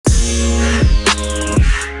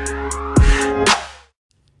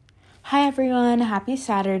Hi everyone, happy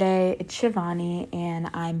Saturday. It's Shivani, and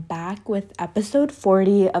I'm back with episode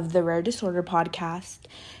 40 of the Rare Disorder podcast.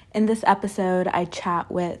 In this episode, I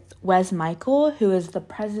chat with Wes Michael, who is the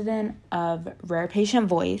president of Rare Patient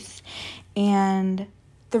Voice. And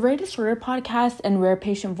the Rare Disorder podcast and Rare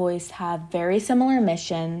Patient Voice have very similar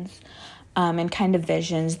missions and kind of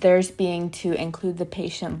visions. Theirs being to include the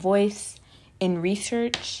patient voice in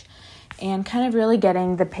research and kind of really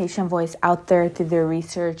getting the patient voice out there through their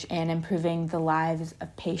research and improving the lives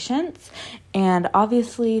of patients. And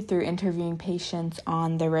obviously, through interviewing patients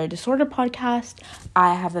on the Rare Disorder podcast,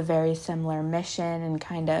 I have a very similar mission and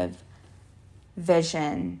kind of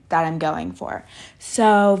vision that I'm going for.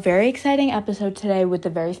 So, very exciting episode today with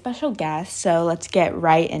a very special guest. So, let's get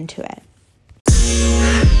right into it.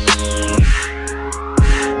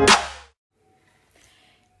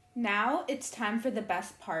 Now it's time for the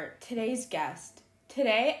best part, today's guest.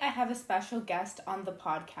 Today I have a special guest on the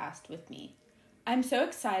podcast with me. I'm so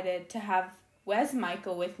excited to have Wes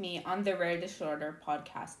Michael with me on the Rare Disorder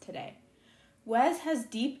podcast today. Wes has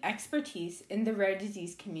deep expertise in the rare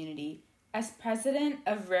disease community as president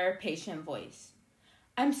of Rare Patient Voice.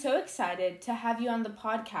 I'm so excited to have you on the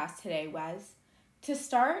podcast today, Wes. To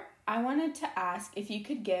start, I wanted to ask if you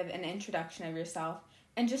could give an introduction of yourself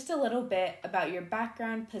and just a little bit about your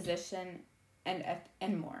background, position, and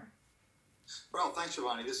more. Well, thanks,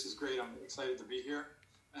 Shivani. This is great. I'm excited to be here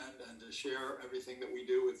and to share everything that we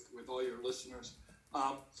do with all your listeners.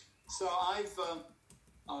 So I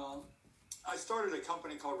started a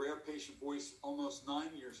company called Rare Patient Voice almost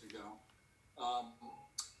 9 years ago.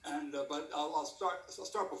 But I'll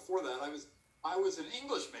start before that. I was an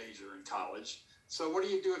English major in college. So what do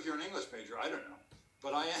you do if you're an English major? I don't know.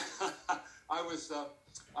 But I was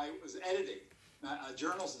editing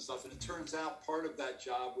journals and stuff, and it turns out part of that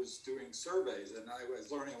job was doing surveys, and I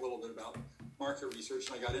was learning a little bit about market research,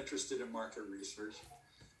 and I got interested in market research.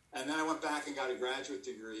 And then I went back and got a graduate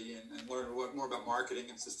degree and learned more about marketing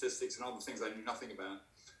and statistics and all the things I knew nothing about.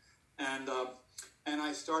 And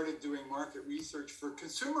I started doing market research for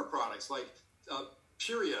consumer products like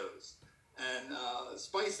Cheerios and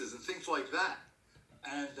spices and things like that.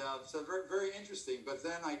 And so very, very interesting. But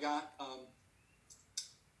then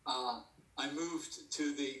I moved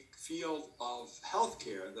to the field of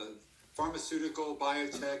healthcare, the pharmaceutical,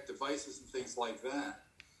 biotech, devices, and things like that.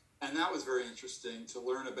 And that was very interesting to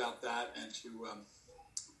learn about that and to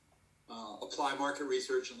apply market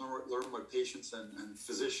research and learn what patients and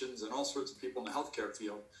physicians and all sorts of people in the healthcare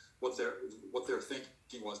field, what their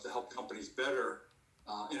thinking was to help companies better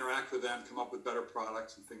interact with them, come up with better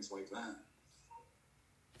products and things like that.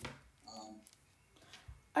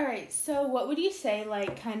 All right, so what would you say,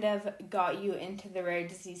 kind of got you into the rare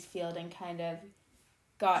disease field and kind of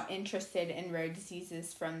got interested in rare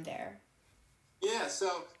diseases from there? Yeah,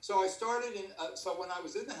 so I started so when I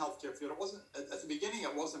was in the healthcare field, it wasn't, at the beginning,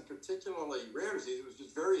 it wasn't particularly rare disease, it was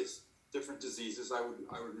just various different diseases I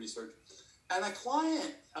would research. And a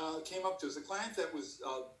client came up to us, a client that was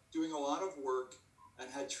doing a lot of work and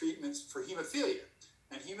had treatments for hemophilia.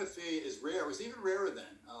 And hemophilia is rare. It was even rarer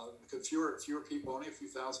then, because fewer people, only a few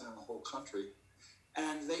thousand in the whole country.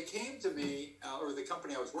 And they came to me, or the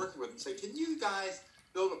company I was working with, and said, can you guys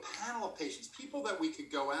build a panel of patients, people that we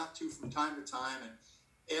could go out to from time to time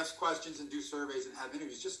and ask questions and do surveys and have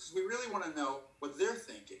interviews, just because we really want to know what they're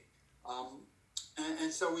thinking.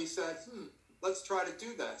 And so we said, let's try to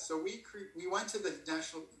do that. So we went to the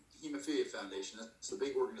National Hemophilia Foundation. That's the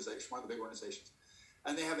big organization, one of the big organizations.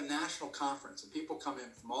 And they have a national conference, and people come in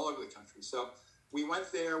from all over the country. So we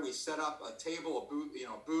went there. We set up a table,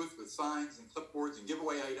 a booth with signs and clipboards and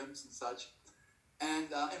giveaway items and such, and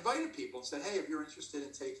invited people and said, "Hey, if you're interested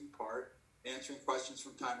in taking part, answering questions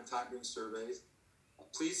from time to time, doing surveys,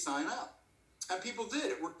 please sign up." And people did.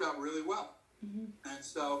 It worked out really well. Mm-hmm. And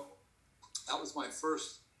so that was my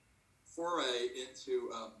first foray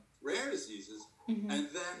into rare diseases. Mm-hmm. And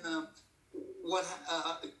then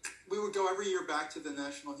we would go every year back to the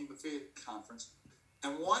National Hemophilia Conference.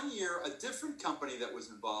 And one year, a different company that was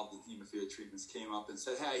involved in hemophilia treatments came up and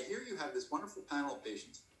said, "Hey, I hear you have this wonderful panel of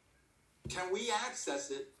patients. Can we access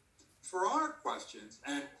it for our questions?"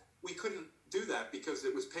 And we couldn't do that because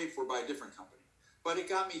it was paid for by a different company. But it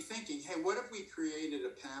got me thinking, hey, what if we created a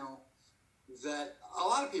panel that a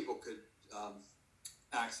lot of people could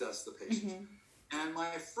access the patients? Mm-hmm. And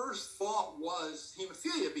my first thought was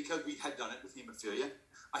hemophilia, because we had done it with hemophilia.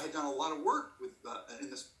 I had done a lot of work with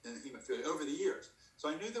in hemophilia over the years. So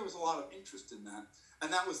I knew there was a lot of interest in that.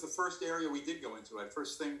 And that was the first area we did go into.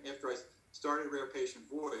 First thing after I started Rare Patient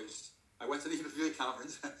Voice, I went to the hemophilia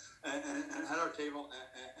conference and had our table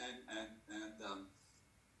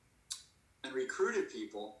and recruited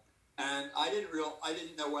people. And I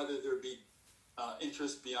didn't know whether there'd be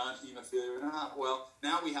interest beyond hemophilia or not. Well,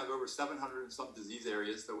 now we have over 700 and some disease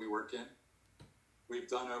areas that we work in. We've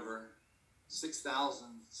done over 6,000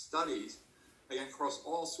 studies, again, across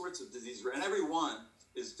all sorts of diseases. And every one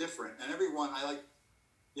is different. And every one,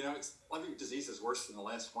 every disease is worse than the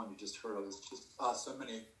last one you just heard of. It's just so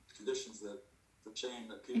many conditions that the chain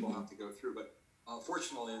that people have to go through. But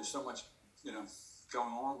fortunately, there's so much, going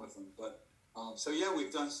on with them. But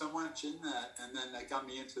we've done so much in that. And then that got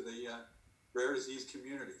me into the rare disease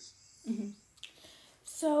communities. Mm-hmm.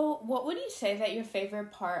 So what would you say that your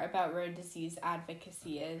favorite part about rare disease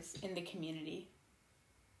advocacy is in the community?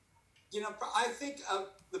 I think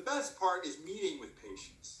the best part is meeting with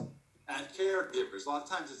patients and caregivers. A lot of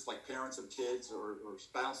times it's like parents of kids or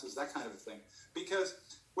spouses, that kind of thing. Because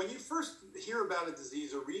when you first hear about a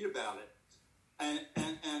disease or read about it, and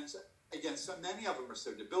again, so many of them are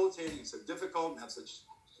so debilitating and so difficult and have such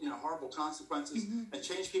horrible consequences and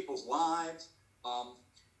change people's lives.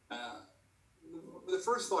 The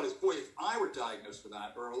first thought is, boy, if I were diagnosed with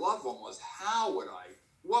that, or a loved one was,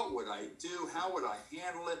 what would I do? How would I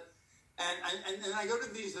handle it? And I go to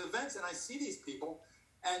these events and I see these people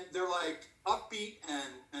and they're like upbeat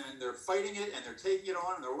and they're fighting it and they're taking it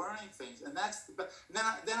on and they're learning things. And that's and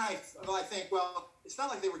then I think, well, it's not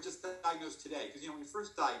like they were just diagnosed today. Because, when you're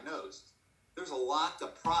first diagnosed, there's a lot to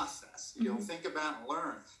process, think about and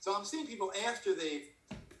learn. So I'm seeing people after they've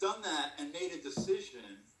done that and made a decision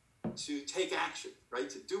to take action, right?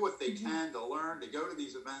 To do what they can, to learn, to go to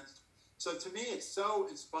these events. So to me, it's so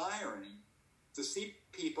inspiring to see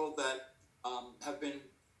people that have been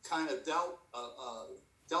kind of dealt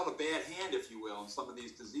a bad hand, if you will, in some of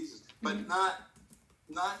these diseases, but not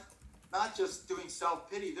just doing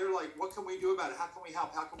self-pity. They're like, what can we do about it? How can we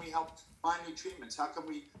help? How can we help find new treatments? How can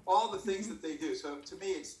we, all the things that they do. So to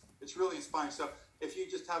me, it's really inspiring. So if you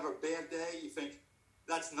just have a bad day, you think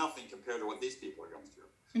that's nothing compared to what these people are going through.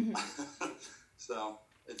 So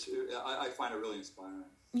I find it really inspiring.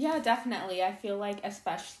 Yeah, definitely. I feel like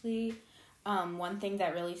especially one thing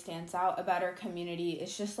that really stands out about our community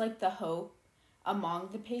is just like the hope among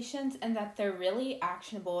the patients and that they're really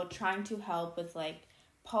actionable, trying to help with like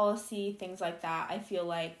policy, things like that. I feel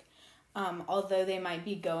like although they might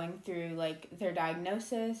be going through like their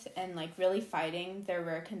diagnosis and like really fighting their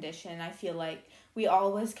rare condition, I feel like we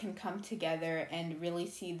always can come together and really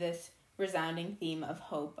see this resounding theme of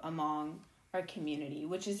hope among our community,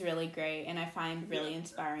 which is really great and I find really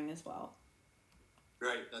inspiring as well.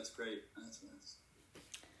 Right, that's great. That's nice.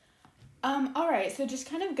 All right, so just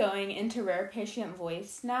kind of going into Rare Patient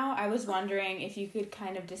Voice now, I was wondering if you could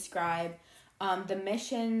kind of describe the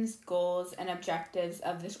missions, goals, and objectives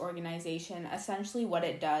of this organization, essentially what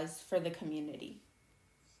it does for the community.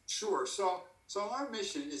 Sure. So our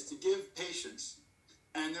mission is to give patients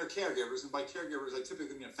and their caregivers, and by caregivers, I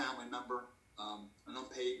typically mean a family member, an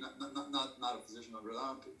unpaid, not a physician member,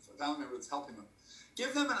 a family member that's helping them.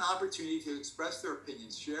 Give them an opportunity to express their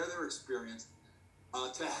opinions, share their experience,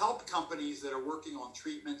 to help companies that are working on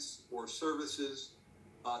treatments or services,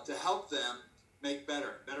 to help them make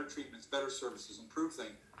better treatments, better services, improve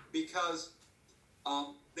things, because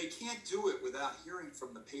they can't do it without hearing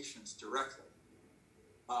from the patients directly.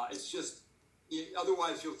 It's just,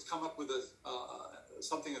 otherwise you'll come up with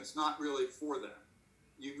something that's not really for them.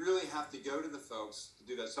 You really have to go to the folks to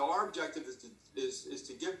do that. So our objective is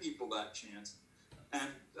to give people that chance. And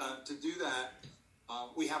to do that,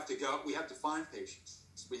 we have to find patients.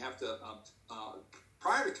 We have to,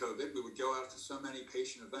 prior to COVID, we would go out to so many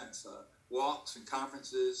patient events, walks and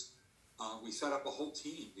conferences. We set up a whole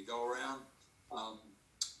team to go around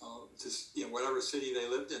to whatever city they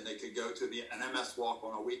lived in. They could go to an MS walk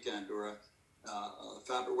on a weekend or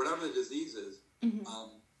or whatever the disease is,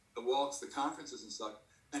 the walks, the conferences and stuff,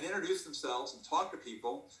 and introduce themselves and talk to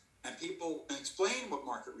people and explain what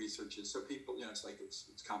market research is. So people,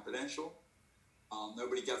 it's confidential.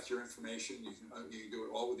 Nobody gets your information. You can do it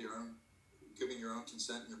all with your own, giving your own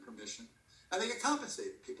consent and your permission. And they get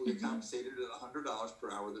compensated. People get compensated at $100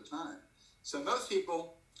 per hour of the time. So most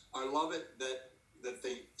people love it that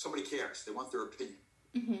somebody cares. They want their opinion.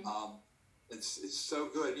 It's so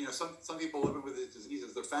good. Some people living with these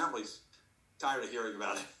diseases, their families tired of hearing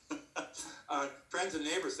about it. Friends and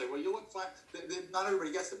neighbors say, well, you look fine. Not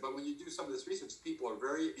everybody gets it, but when you do some of this research, people are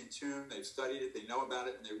very in tune. They've studied it. They know about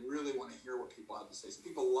it, and they really want to hear what people have to say. So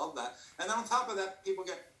people love that. And then on top of that, people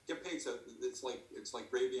get paid. So it's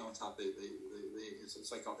like gravy on top.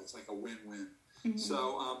 It's like a win-win.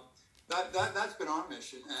 So that's been our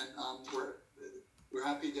mission, and we're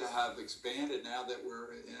happy to have expanded now that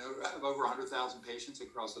we're have over 100,000 patients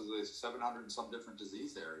across those 700 and some different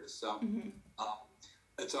disease areas. So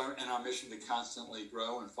it's our mission to constantly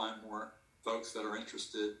grow and find more folks that are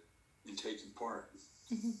interested in taking part.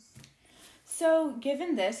 Mm-hmm. So,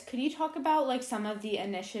 given this, could you talk about like some of the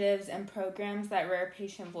initiatives and programs that Rare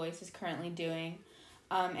Patient Voice is currently doing,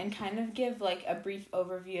 and kind of give like a brief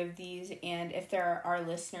overview of these, and if there are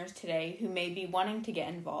listeners today who may be wanting to get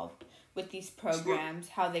involved with these programs,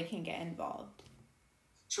 how they can get involved?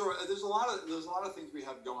 Sure. There's a lot of things we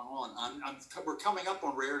have going on. We're coming up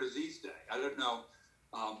on Rare Disease Day. I don't know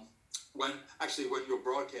when you'll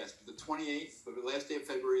broadcast, but the 28th, the last day of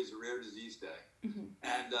February, is a Rare Disease Day. Mm-hmm.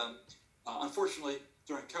 And unfortunately,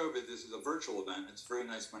 during COVID, this is a virtual event. It's very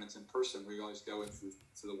nice when it's in person. We always go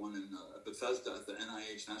to the one in Bethesda at the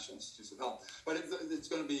NIH, National Institutes of Health. But it's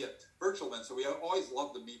going to be a virtual event, so we always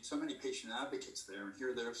love to meet so many patient advocates there and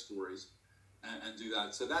hear their stories and do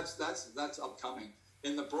that. So that's upcoming.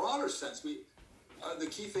 In the broader sense, the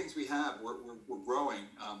key things we have, we're growing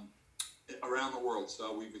around the world.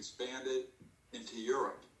 So we've expanded into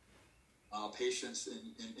Europe. Patients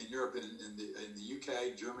in Europe, in the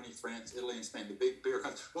UK, Germany, France, Italy, and Spain, the bigger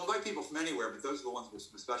countries. We'll invite people from anywhere, but those are the ones we're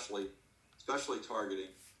especially targeting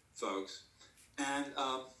folks. And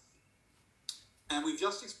we've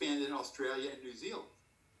just expanded in Australia and New Zealand.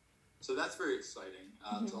 So that's very exciting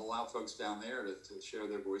to allow folks down there to share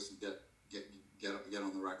their voice and get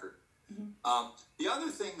on the record. Mm-hmm. The other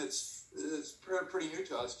thing that's pretty new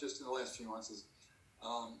to us, just in the last few months, is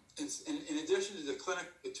in addition to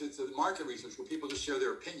the market research where people just share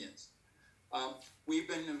their opinions, we've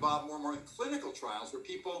been involved more and more in clinical trials where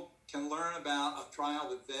people can learn about a trial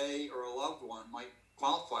that they or a loved one might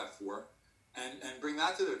qualify for, and bring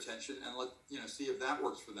that to their attention and see if that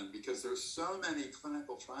works for them, because there's so many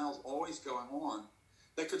clinical trials always going on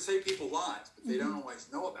that could save people's lives, but they don't always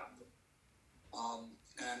know about them.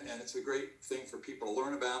 And it's a great thing for people to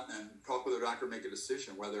learn about and talk with their doctor, make a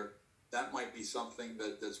decision whether that might be something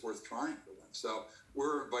that's worth trying for them. So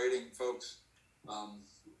we're inviting folks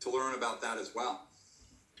to learn about that as well.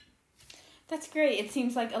 That's great. It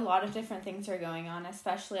seems like a lot of different things are going on,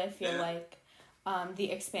 especially I feel like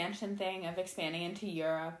the expansion thing of expanding into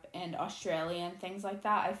Europe and Australia and things like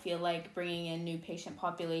that. I feel like bringing in new patient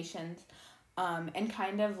populations and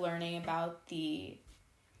kind of learning about the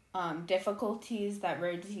difficulties that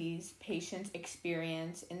rare disease patients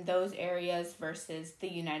experience in those areas versus the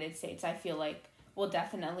United States, I feel like will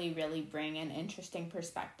definitely really bring an interesting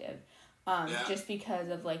perspective, just because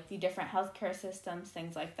of like the different healthcare systems,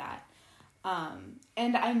 things like that.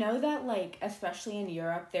 And I know that like, especially in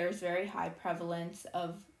Europe, there's very high prevalence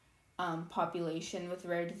of population with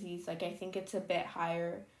rare disease. Like I think it's a bit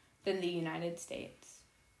higher than the United States.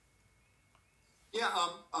 Yeah,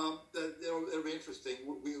 it'll be interesting.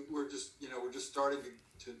 We're just starting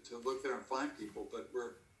to look there and find people, but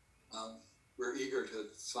we're eager to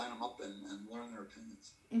sign them up and learn their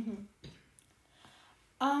opinions. Mm-hmm.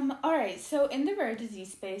 All right. So in the rare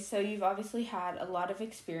disease space, so you've obviously had a lot of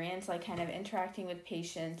experience, like kind of interacting with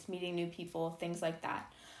patients, meeting new people, things like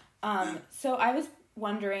that. So I was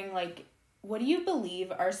wondering, like, what do you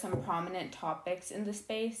believe are some prominent topics in the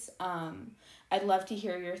space? I'd love to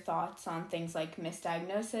hear your thoughts on things like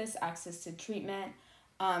misdiagnosis, access to treatment,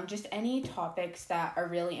 just any topics that are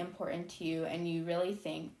really important to you and you really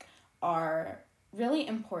think are really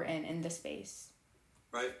important in the space.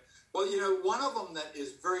 Right. Well, one of them that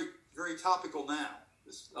is very, very topical now,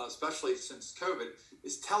 especially since COVID,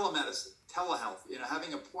 is telemedicine, telehealth,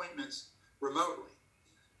 having appointments remotely.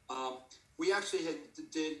 We actually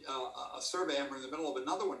did a survey, and we're in the middle of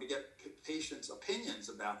another one to get patients' opinions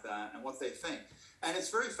about that and what they think. And it's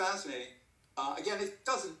very fascinating. Again, it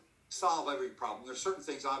doesn't solve every problem. There's certain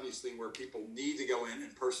things, obviously, where people need to go in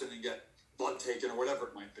person and get blood taken or whatever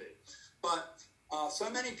it might be. But so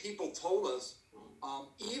many people told us,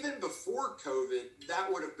 even before COVID,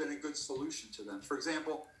 that would have been a good solution to them. For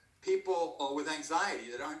example, people with anxiety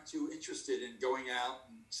that aren't too interested in going out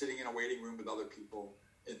and sitting in a waiting room with other people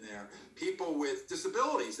in there. People with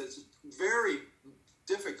disabilities, it's very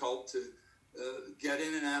difficult to get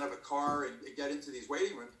in and out of a car and get into these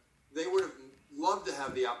waiting rooms. They would have loved to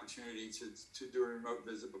have the opportunity to do a remote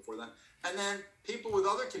visit before then. And then people with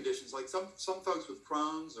other conditions, like some folks with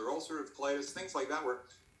Crohn's or ulcerative colitis, things like that, where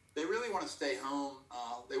they really want to stay home.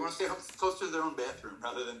 They want to stay home close to their own bathroom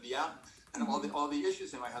rather than be out and all the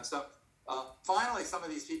issues they might have. So finally, some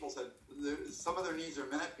of these people said some of their needs are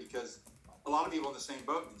met because a lot of people in the same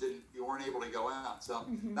boat you weren't able to go out. So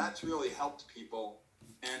that's really helped people,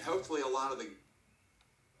 and hopefully a lot of the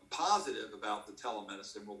positive about the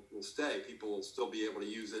telemedicine will stay. People will still be able to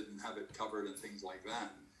use it and have it covered and things like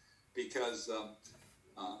that. Because,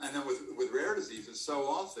 and then with rare diseases, so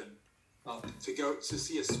often to go to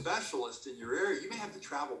see a specialist in your area, you may have to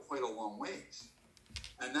travel quite a long ways.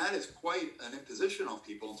 And that is quite an imposition on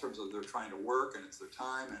people in terms of they're trying to work, and it's their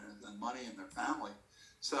time and money and their family.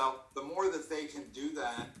 So the more that they can do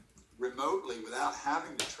that remotely without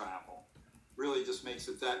having to travel really just makes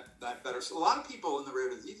it that better. So a lot of people in the rare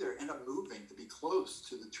disease area end up moving to be close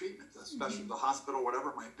to the treatment, especially the hospital,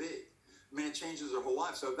 whatever it might be. I mean, it changes their whole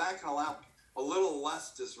life. So if that can allow a little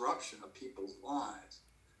less disruption of people's lives,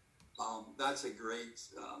 that's a great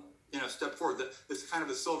step forward. It's kind of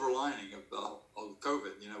a silver lining of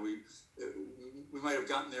COVID. We might have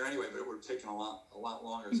gotten there anyway, but it would have taken a lot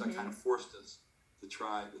longer. So that kind of forced us to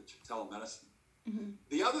try the telemedicine. Mm-hmm.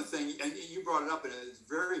 The other thing, and you brought it up, and it's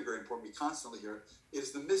very, very important, we constantly hear,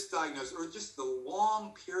 is the misdiagnosis, or just the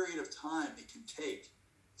long period of time it can take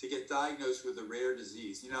to get diagnosed with a rare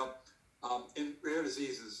disease. In rare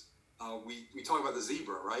diseases, we talk about the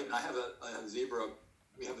zebra, right? And I have a zebra.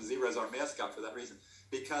 We have the zebra as our mascot for that reason,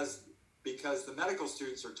 because the medical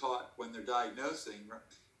students are taught when they're diagnosing,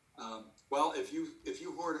 well, if you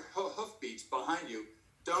heard hoofbeats behind you,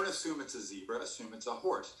 don't assume it's a zebra, assume it's a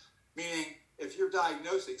horse. Meaning, if you're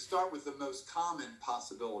diagnosing, start with the most common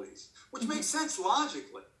possibilities, which makes sense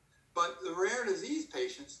logically. But the rare disease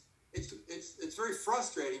patients, it's very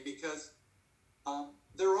frustrating because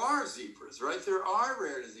there are zebras, right? There are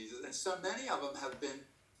rare diseases, and so many of them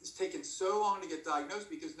it's taken so long to get diagnosed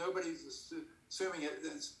because nobody's assuming it.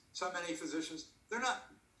 And so many physicians,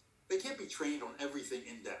 they can't be trained on everything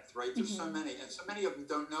in depth, right? There's so many, and so many of them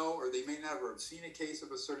don't know, or they may never have seen a case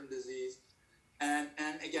of a certain disease. And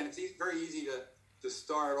again, it's very easy to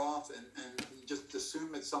start off and just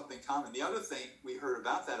assume it's something common. The other thing we heard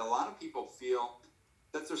about that, a lot of people feel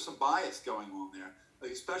that there's some bias going on there. I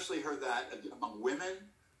especially heard that among women,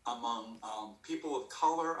 among people of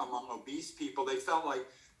color, among obese people. They felt like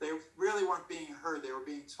they really weren't being heard. They were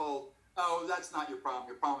being told, oh, that's not your problem.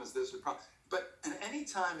 Your problem is this. But any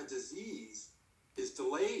time a disease is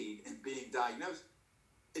delayed in being diagnosed,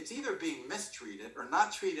 it's either being mistreated or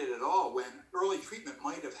not treated at all when early treatment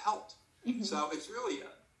might have helped. Mm-hmm. So it's really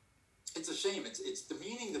it's a shame. It's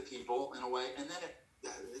demeaning the people in a way, and then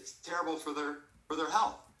it's terrible for their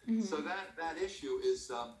health. Mm-hmm. So that issue is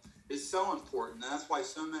so important, and that's why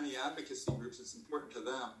so many advocacy groups, it's important to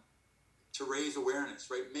them to raise awareness,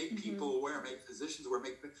 right? Make people aware, make physicians aware,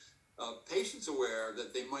 make patients aware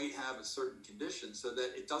that they might have a certain condition, so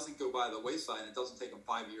that it doesn't go by the wayside and it doesn't take them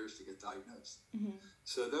 5 years to get diagnosed. Mm-hmm.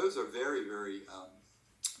 So those are very, very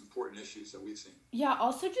important issues that we've seen. Yeah,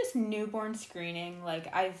 also just newborn screening. Like,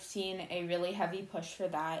 I've seen a really heavy push for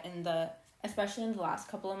that especially in the last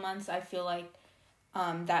couple of months. I feel like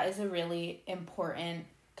that is a really important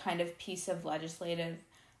kind of piece of legislative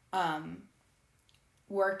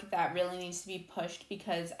work that really needs to be pushed,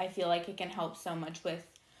 because I feel like it can help so much with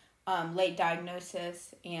late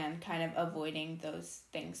diagnosis and kind of avoiding those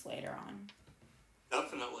things later on.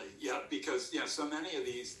 Definitely, yeah, because so many of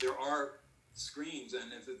these, there are screens,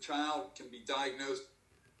 and if a child can be diagnosed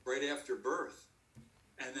right after birth,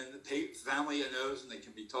 and then the family knows, and they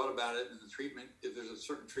can be taught about it, and the treatment, if there's a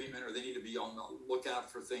certain treatment, or they need to be on the lookout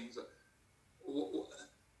for things,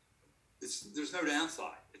 there's no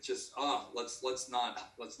downside. It's just let's not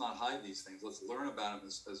hide these things. Let's learn about them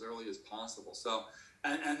as early as possible. So,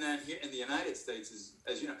 and then here in the United States,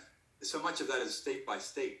 as you know, so much of that is state by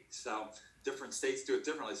state. So different states do it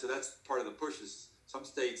differently. So that's part of the push. Is some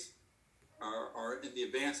states are in the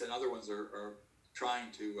advance, and other ones are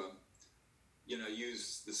trying to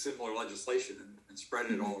use the similar legislation and spread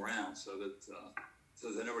it all around, so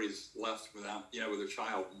that nobody's left without with their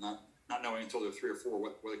child and not knowing until they're 3 or 4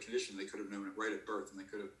 what a condition. They could have known it right at birth, and they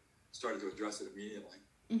could have started to address it immediately.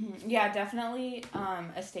 Mm-hmm. Yeah, definitely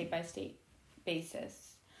a state-by-state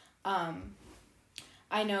basis.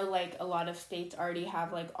 I know, like, a lot of states already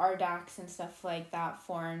have, like, RDACs and stuff like that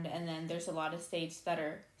formed, and then there's a lot of states that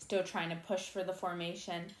are still trying to push for the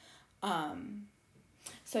formation.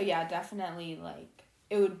 So, yeah, definitely, like,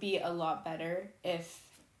 it would be a lot better if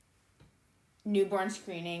newborn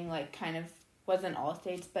screening, like, kind of wasn't all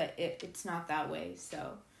states, but it's not that way,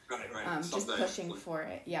 so right. Just pushing for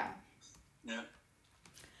it. Yeah.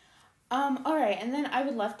 All right, and then I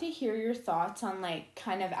would love to hear your thoughts on, like,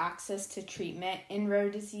 kind of access to treatment in rare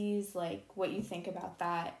disease, like what you think about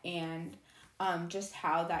that, and just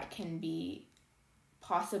how that can be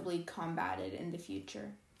possibly combated in the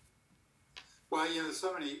future. Well, there's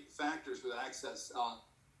so many factors with access,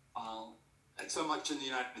 and so much in the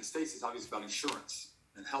United States is obviously about insurance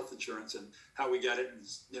and health insurance and how we get it, and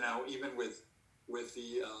even with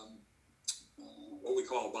the what we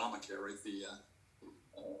call Obamacare, right?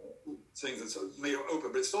 things that's made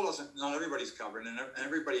open, but it still doesn't. Not everybody's covered, and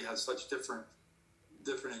everybody has such different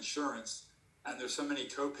insurance, and there's so many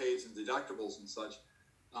co-pays and deductibles and such.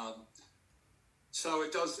 So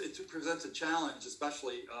it presents a challenge,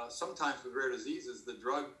 especially sometimes with rare diseases. The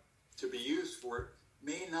drug to be used for it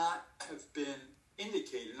may not have been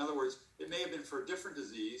indicated. In other words, it may have been for a different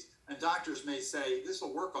disease, and doctors may say, this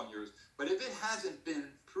will work on yours. But if it hasn't been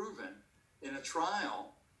proven in a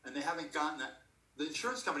trial, and they haven't gotten that, the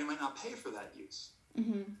insurance company might not pay for that use.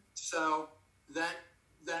 Mm-hmm. So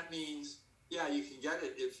that means, yeah, you can get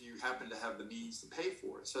it if you happen to have the means to pay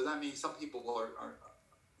for it. So that means some people are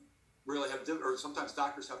really have, or sometimes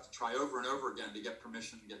doctors have to try over and over again to get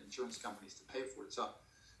permission to get insurance companies to pay for it. So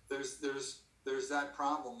there's that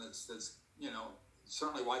problem that's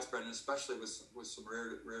certainly widespread, and especially with some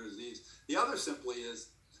rare disease. The other simply is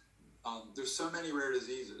there's so many rare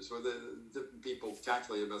diseases, or the people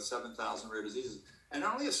calculate about 7,000 rare diseases, and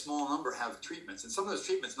only a small number have treatments. And some of those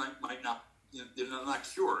treatments might not, they're not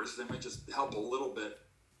cures. They might just help a little bit.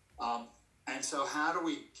 And so how do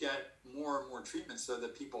we get more and more treatments so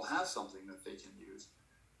that people have something that they can use?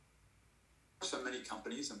 So many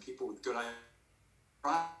companies and people with good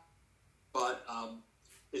ideas, but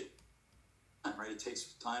it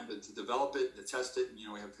takes time to develop it, to test it.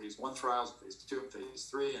 And, we have phase 1 trials, phase 2, phase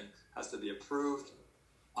 3, and has to be approved.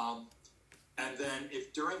 And then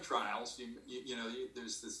if during trials,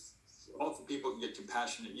 there's this, often people can get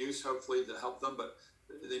compassionate use, hopefully, to help them, but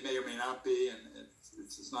they may or may not be, and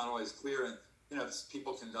it's not always clear. And,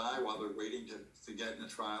 people can die while they're waiting to get in a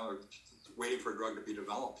trial or waiting for a drug to be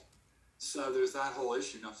developed. So there's that whole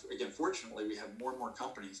issue. Now, again, fortunately, we have more and more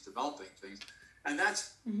companies developing things. And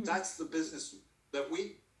that's the business that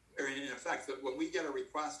we are in effect, that when we get a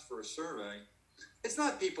request for a survey, it's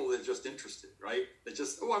not people that are just interested, right? They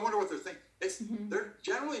just, I wonder what they're thinking. They're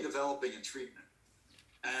generally developing a treatment,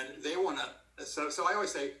 and they want to. So I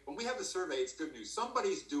always say, when we have a survey, it's good news.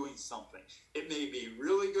 Somebody's doing something. It may be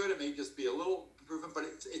really good. It may just be a little improvement, but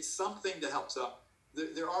it's something to help. So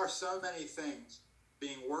there are so many things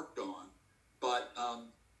being worked on, but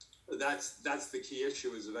that's the key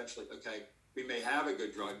issue. Is eventually, okay, we may have a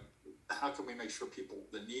good drug. How can we make sure people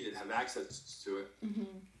that need it have access to it? Mm-hmm.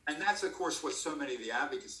 And that's, of course, what so many of the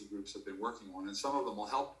advocacy groups have been working on. And some of them will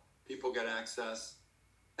help people get access.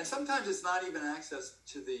 And sometimes it's not even access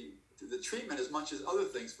to the treatment as much as other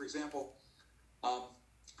things. For example,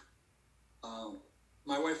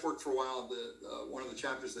 my wife worked for a while at one of the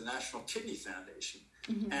chapters of the National Kidney Foundation.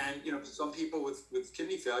 Mm-hmm. And, some people with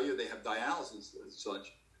kidney failure, they have dialysis and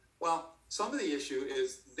such. Well, some of the issue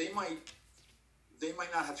is they might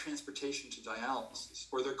not have transportation to dialysis,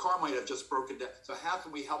 or their car might have just broken down. So how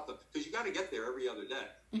can we help them? Because you got to get there every other day.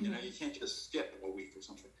 Mm-hmm. You can't just skip a week or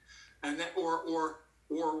something. And then, or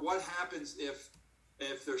what happens if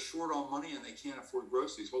they're short on money and they can't afford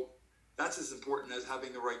groceries? Well, that's as important as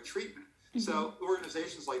having the right treatment. Mm-hmm. So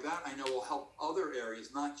organizations like that, I know, will help other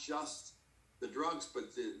areas, not just the drugs,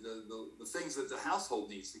 but the things that the household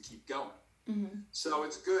needs to keep going. Mm-hmm. So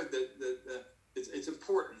it's good that it's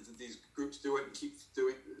important that these groups do it and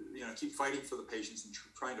keep fighting for the patients and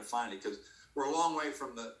trying to find it, because we're a long way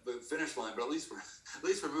from the finish line, but at least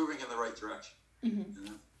we're moving in the right direction.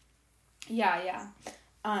 Mm-hmm. Yeah.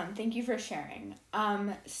 Thank you for sharing.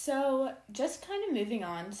 So just kind of moving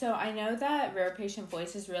on. So I know that Rare Patient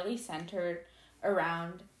Voice is really centered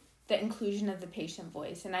around the inclusion of the patient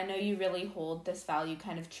voice, and I know you really hold this value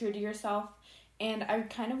kind of true to yourself. And I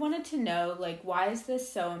kind of wanted to know, why is this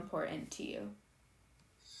so important to you?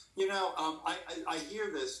 I hear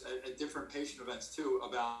this at different patient events too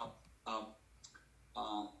about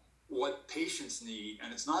what patients need,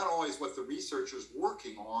 and it's not always what the researchers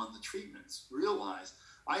working on the treatments realize.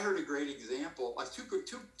 I heard a great example,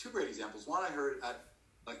 two great examples. One I heard at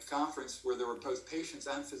a conference where there were both patients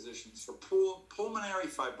and physicians for pulmonary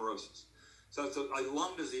fibrosis. So it's a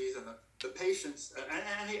lung disease, and the patients,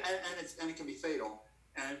 and it can be fatal.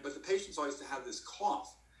 But the patients always have this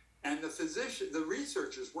cough, and the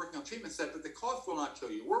researchers working on treatment said, but the cough will not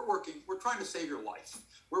kill you. We're trying to save your life.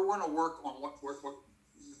 We're going to work on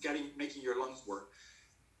making your lungs work.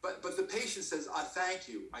 But the patient says, thank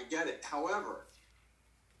you, I get it. However,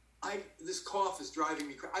 this cough is driving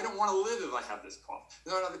me crazy. I don't want to live if I have this cough.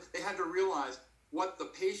 They had to realize what the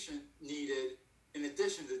patient needed in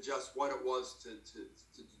addition to just what it was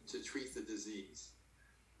to treat the disease.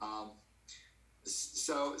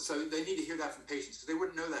 So they need to hear that from patients, because they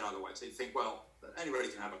wouldn't know that otherwise. They'd think, well, anybody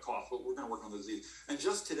can have a cough, but we're going to work on the disease. And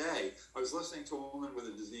just today, I was listening to a woman with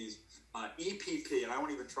a disease, EPP, and I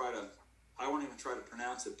won't even try to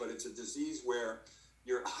pronounce it, but it's a disease where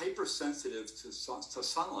you're hypersensitive to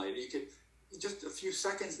sunlight. just a few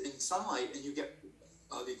seconds in sunlight and you get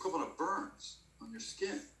the equivalent of burns on your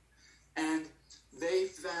skin. And they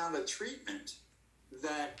found a treatment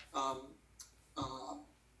that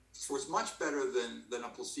was much better than a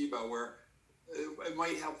placebo, where it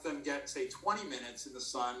might help them get, say, 20 minutes in the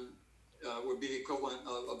sun, would be the equivalent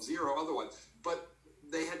of 0 otherwise. But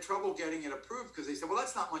they had trouble getting it approved because they said, well,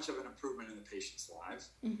 that's not much of an improvement in the patients' lives.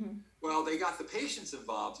 Mm-hmm. Well, they got the patients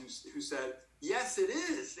involved who said, yes, it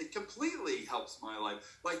is. It completely helps my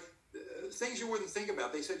life. Like things you wouldn't think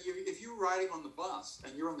about. They said, if you're riding on the bus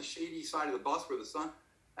and you're on the shady side of the bus where the sun,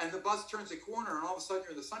 and the bus turns a corner and all of a sudden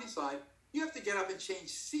you're on the sunny side, you have to get up and change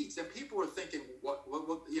seats. And people are thinking, what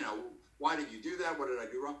why did you do that? What did I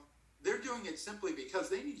do wrong? They're doing it simply because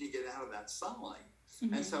they need to get out of that sunlight.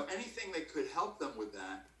 Mm-hmm. And so anything that could help them with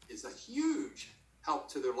that is a huge help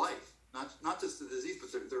to their life, not just the disease,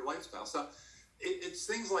 but their lifestyle. So it's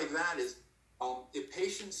things like that. Is if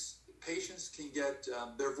patients can get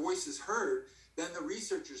their voices heard, then the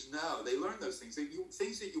researchers know. They learn those things that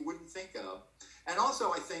you wouldn't think of. And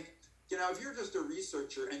also, I think, if you're just a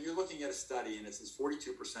researcher and you're looking at a study and it says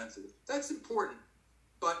 42% of it, that's important,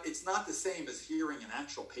 but it's not the same as hearing an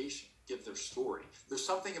actual patient give their story. There's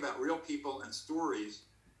something about real people and stories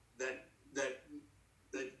that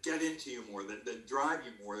get into you more, that drive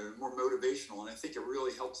you more, that are more motivational. And I think it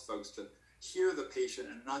really helps folks to hear the patient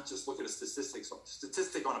and not just look at a statistic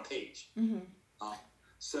on a page. Mm-hmm.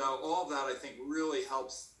 So all of that, I think, really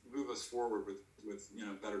helps move us forward with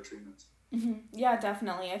better treatments. Mm-hmm. Yeah,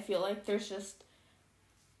 definitely. I feel like there's just,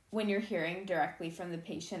 when you're hearing directly from the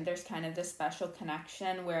patient, there's kind of this special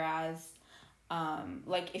connection, whereas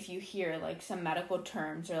like if you hear like some medical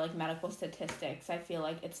terms or like medical statistics, I feel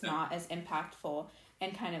like it's not as impactful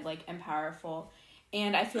and kind of like empowerful.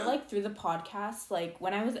 And I feel like through the podcast, like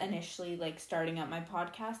when I was initially like starting up my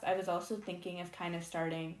podcast, I was also thinking of kind of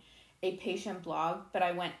starting a patient blog, but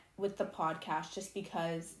I went with the podcast just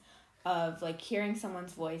because of like hearing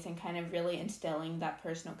someone's voice and kind of really instilling that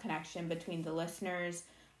personal connection between the listeners,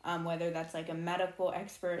 whether that's like a medical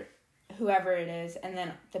expert, whoever it is, and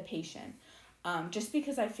then the patient. Just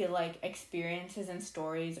because I feel like experiences and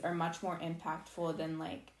stories are much more impactful than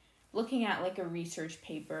like looking at like a research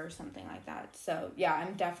paper or something like that. So yeah,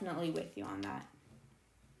 I'm definitely with you on that.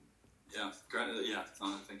 Yeah, great. Yeah,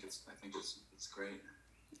 I think it's great.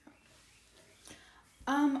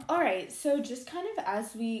 All right, so just kind of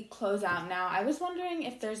as we close out now, I was wondering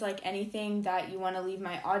if there's like anything that you want to leave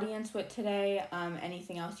my audience with today,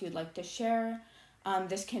 anything else you'd like to share.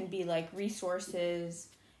 This can be like resources,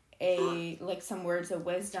 like some words of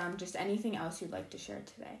wisdom, just anything else you'd like to share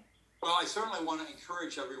today. Well, I certainly want to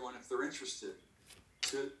encourage everyone, if they're interested,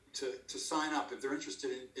 to sign up. If they're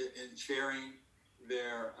interested in sharing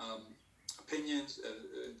their opinions,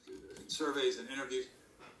 surveys, and interviews.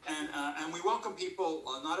 And we welcome people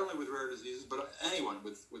not only with rare diseases, but anyone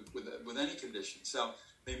with any condition. So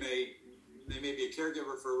they may be a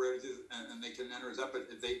caregiver for a rare disease, and they can enter us up. But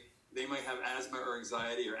if they might have asthma or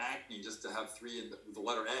anxiety or acne, just to have 3 with the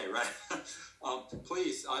letter A, right?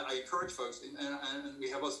 Please, I encourage folks, and we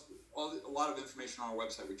have a lot of information on our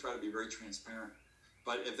website. We try to be very transparent.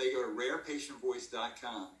 But if they go to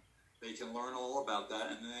rarepatientvoice.com, they can learn all about that,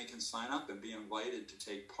 and then they can sign up and be invited to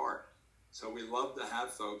take part. So we love to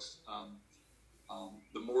have folks.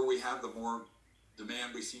 The more we have, the more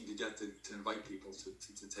demand we seem to get to invite people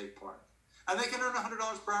to take part. And they can earn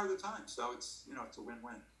 $100 per hour at a time. So it's a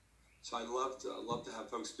win-win. So I'd love to have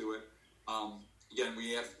folks do it. Again,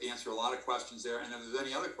 we have to answer a lot of questions there. And if there's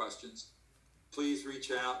any other questions, please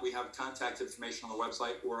reach out. We have contact information on the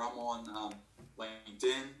website, or I'm on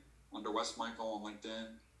LinkedIn under Wes Michael on LinkedIn.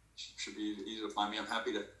 Should be easy to find me.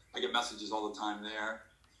 I get messages all the time there.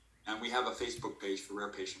 And we have a Facebook page for Rare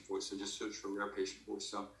Patient Voice, so just search for Rare Patient Voice.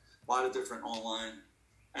 So a lot of different online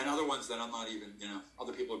and other ones that I'm not even,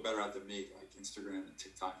 other people are better at than me, like Instagram and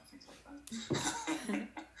TikTok and things like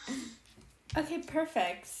that. Okay,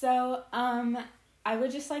 perfect. So I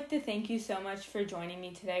would just like to thank you so much for joining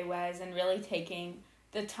me today, Wes, and really taking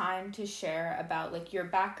the time to share about like your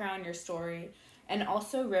background, your story, and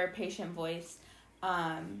also Rare Patient Voice.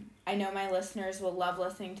 I know my listeners will love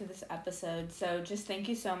listening to this episode, so just thank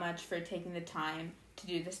you so much for taking the time to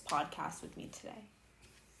do this podcast with me today.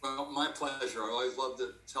 Well, my pleasure. I always love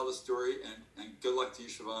to tell the story, and good luck to you,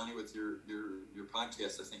 Shivani, with your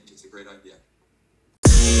podcast. I think it's a great idea.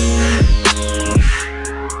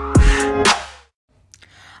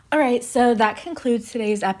 All right, so that concludes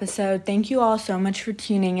today's episode. Thank you all so much for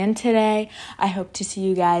tuning in today. I hope to see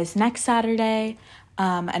you guys next Saturday.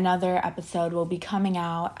 Another episode will be coming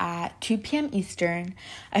out at 2 p.m. Eastern.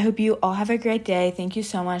 I hope you all have a great day. Thank you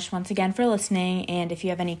so much once again for listening. And if you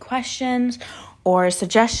have any questions or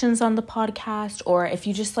suggestions on the podcast, or if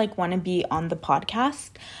you just want to be on the podcast,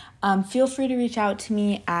 feel free to reach out to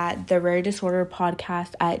me at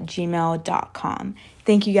therareddisorderpodcast@gmail.com.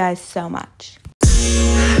 Thank you guys so much.